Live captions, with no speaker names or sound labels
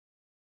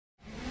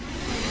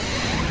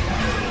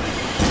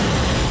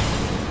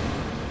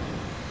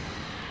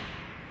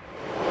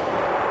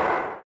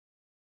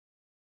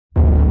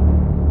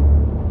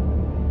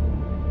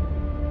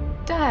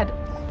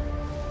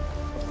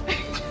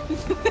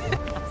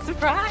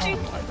Surprise!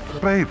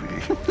 Baby.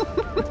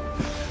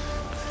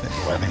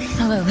 Anyway,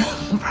 Hello,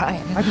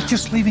 Brian. I was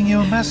just leaving you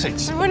a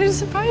message. I wanted to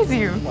surprise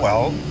you.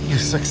 Well, you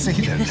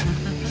succeeded.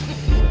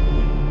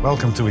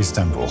 Welcome to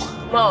Istanbul.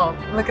 Mom,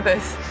 look at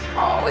this.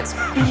 Oh, it's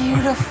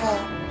beautiful.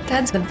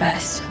 Dad's the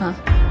best, huh?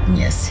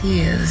 Yes,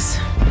 he is.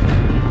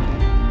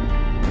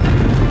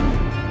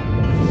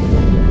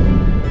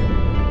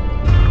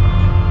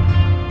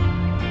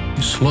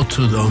 You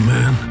slaughtered our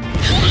man.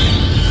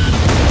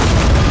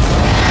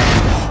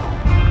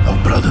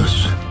 Our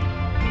brothers.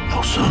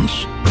 Our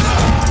sons.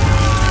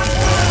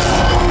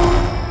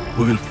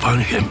 We will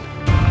find him.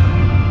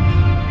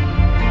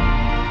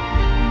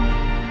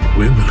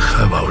 We will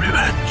have our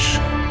revenge.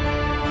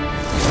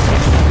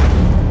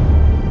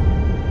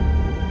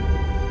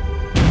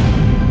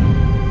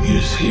 He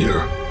is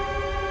here.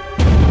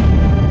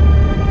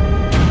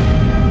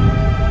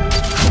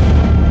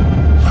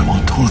 I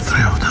want all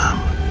three of them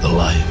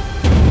alive.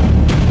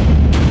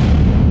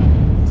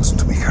 Listen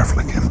to me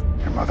carefully, Kim.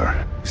 Your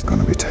mother is going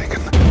to be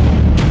taken.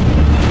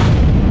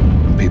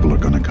 And people are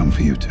going to come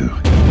for you, too.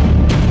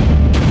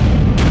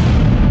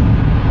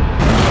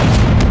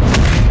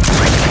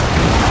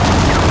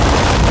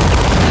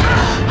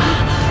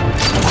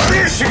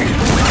 Where is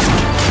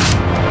she?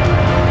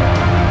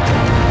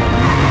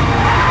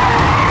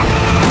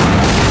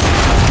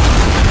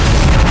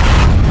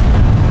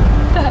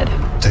 Dad.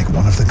 Take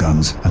one of the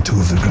guns and two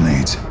of the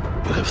grenades.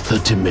 You have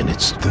 30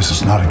 minutes. This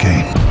is not a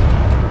game.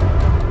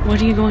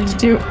 What are you going to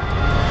do?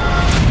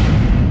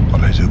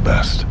 What I do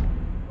best.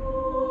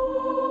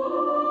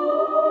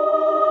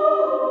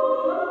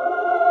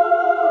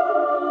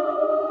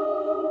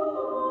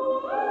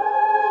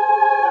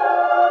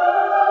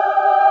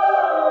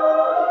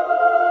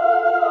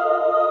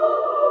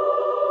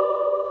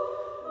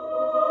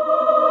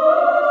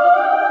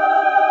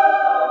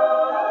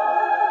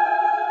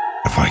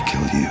 If I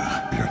kill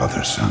you, your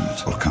other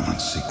sons will come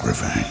and seek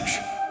revenge.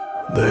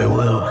 They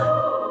will.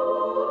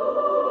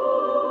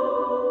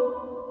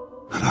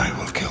 And I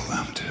will kill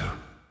them too.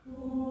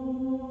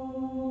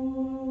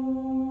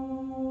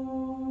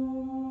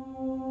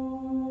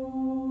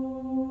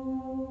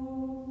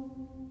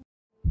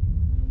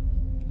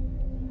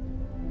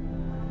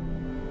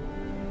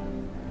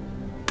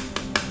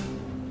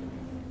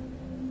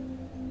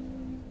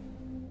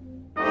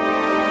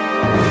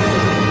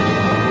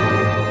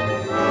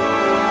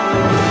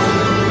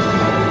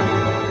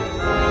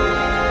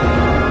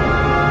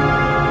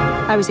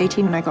 I was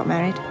 18 when I got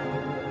married.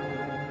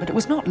 But it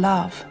was not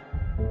love.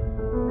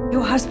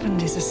 Your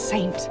husband is a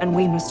saint, and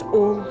we must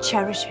all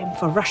cherish him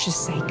for Russia's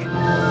sake.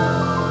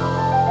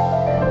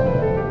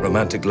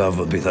 Romantic love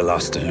will be the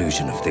last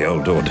illusion of the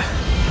old order.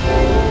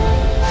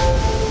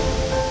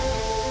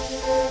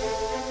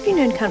 Have you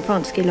known Count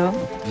Vronsky long?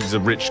 He's a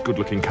rich,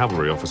 good-looking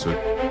cavalry officer.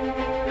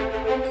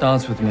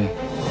 Dance with me.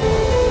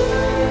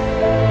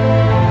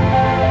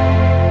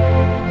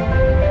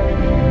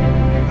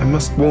 I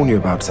must warn you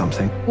about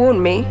something.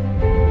 Warn me.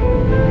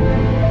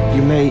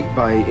 You may,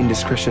 by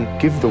indiscretion,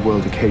 give the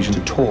world occasion to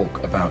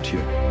talk about you.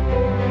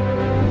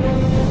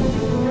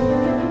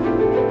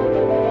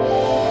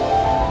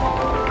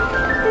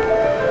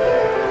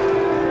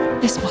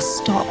 This must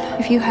stop.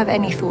 If you have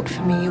any thought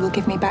for me, you will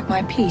give me back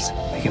my peace.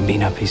 There can be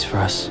no peace for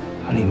us.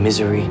 Only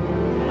misery,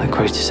 like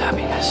greatest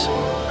happiness.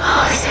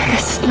 Oh, so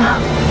this is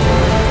love.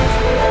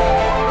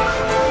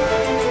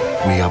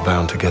 We are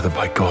bound together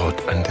by God,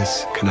 and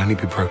this can only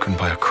be broken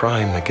by a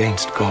crime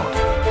against God.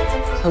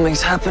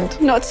 Something's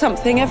happened. Not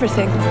something,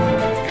 everything.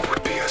 It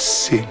would be a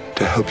sin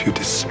to help you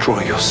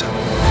destroy yourself.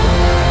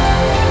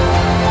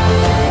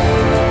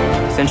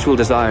 Sensual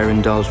desire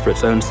indulged for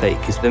its own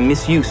sake is the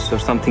misuse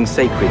of something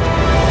sacred.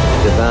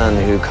 The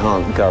man who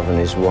can't govern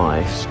his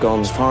wife's gone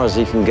as far as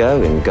he can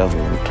go in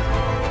government.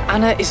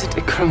 Anna isn't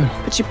a criminal.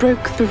 But you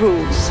broke the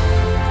rules.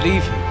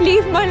 Leave.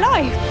 Leave my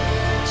life.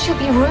 She'll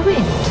be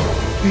ruined.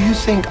 Do you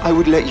think I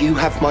would let you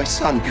have my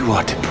son? You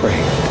are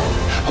depraved.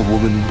 A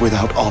woman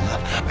without honor.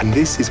 And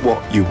this is what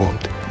you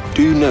want.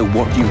 Do you know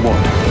what you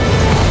want?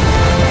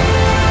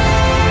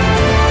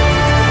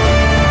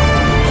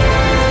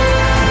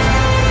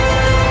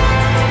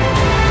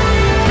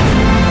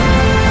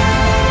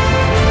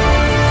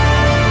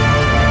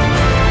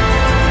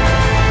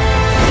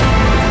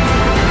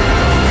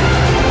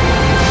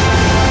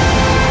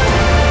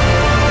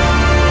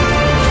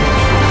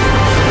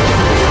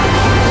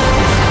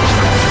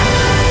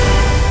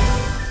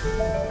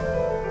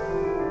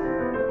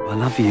 I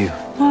love you.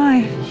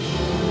 Why?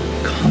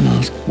 Can't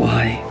ask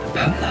why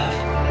about love.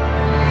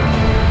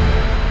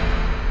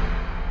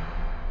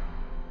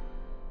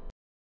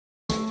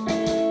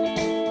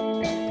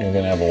 You're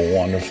gonna have a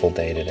wonderful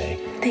day today.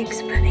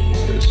 Thanks, buddy.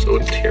 They're so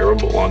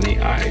terrible on the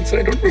eyes.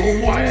 I don't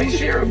know why I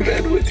share a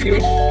bed with you.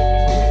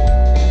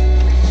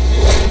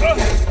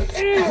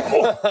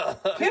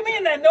 Hit me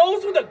in the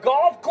nose with a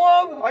golf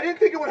club? I didn't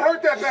think it would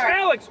hurt that bad.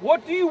 Alex,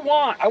 what do you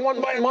want? I want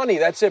my money.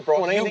 That's it,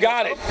 bro. You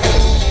got it.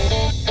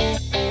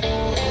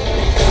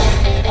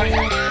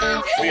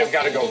 We have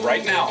got to go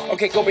right now.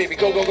 Okay, go, baby.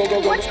 Go, go, go,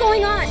 go, go. What's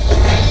going on?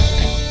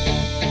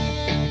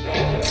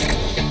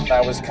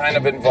 I was kind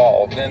of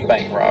involved in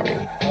bank robbing.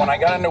 When I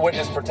got into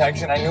witness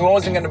protection, I knew I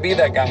wasn't going to be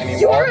that guy anymore.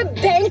 You're a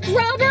bank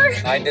robber?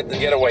 I did the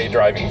getaway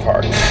driving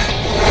part. Who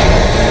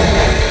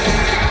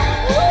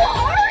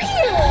are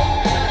you?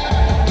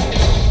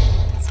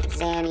 Some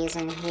Xannies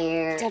in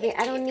here. Debbie,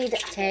 I don't need to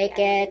take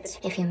it.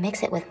 If you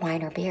mix it with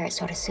wine or beer, it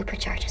sort of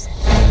supercharges it.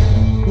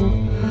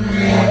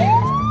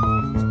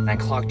 I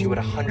clocked you at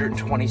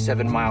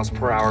 127 miles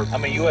per hour.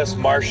 I'm a U.S.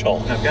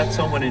 Marshal. I've got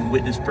someone in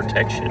witness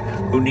protection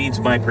who needs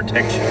my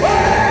protection.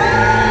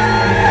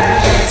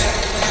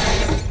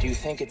 Do you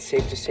think it's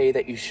safe to say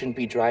that you shouldn't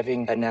be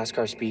driving at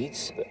NASCAR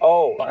speeds?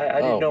 Oh, I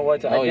didn't know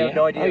what to... I had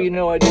no idea. Oh, you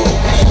know I did.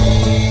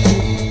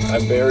 I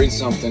buried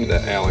something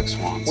that Alex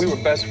wants. We were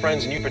best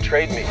friends and you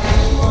betrayed me. All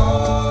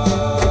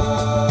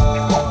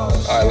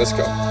right, let's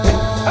go.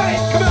 Hey,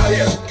 come out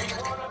here!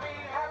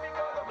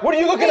 What are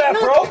you looking at,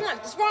 bro? Come on,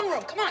 this wrong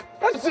room, come on.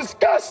 That's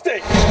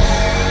disgusting!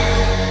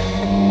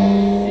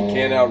 You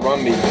can't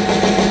outrun me.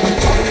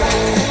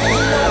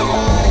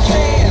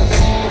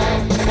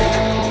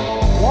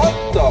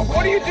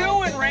 What are you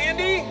doing,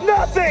 Randy?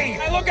 Nothing!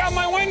 I look out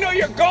my window,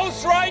 you're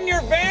ghost riding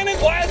your van and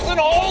blasting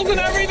holes and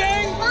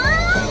everything?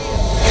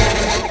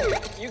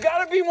 You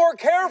gotta be more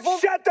careful.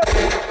 Shut the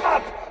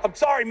up! I'm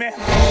sorry, man.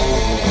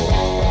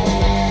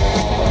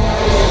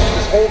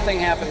 This whole thing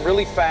happened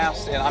really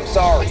fast, and I'm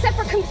sorry. Except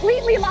for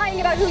completely lying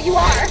about who you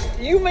are.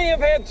 You may have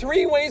had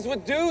 3 ways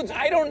with dudes,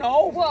 I don't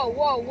know. Whoa,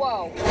 whoa,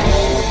 whoa.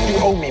 You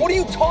owe me. What are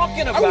you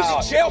talking about? I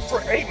was in jail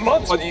for 8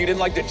 months. Oh, you didn't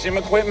like the gym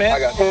equipment? I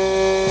got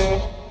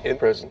in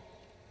prison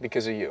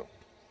because of you.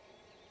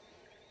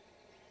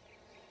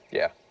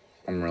 Yeah.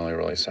 I'm really,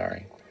 really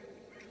sorry.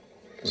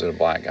 Was it a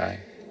black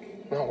guy?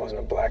 No, it wasn't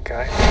a black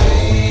guy.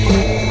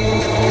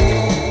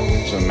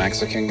 Was it a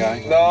Mexican guy?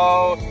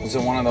 No. Was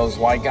it one of those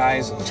white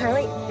guys?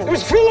 Charlie? It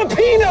was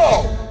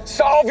Filipino!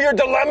 Solve your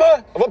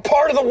dilemma of a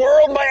part of the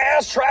world my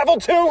ass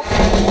traveled to?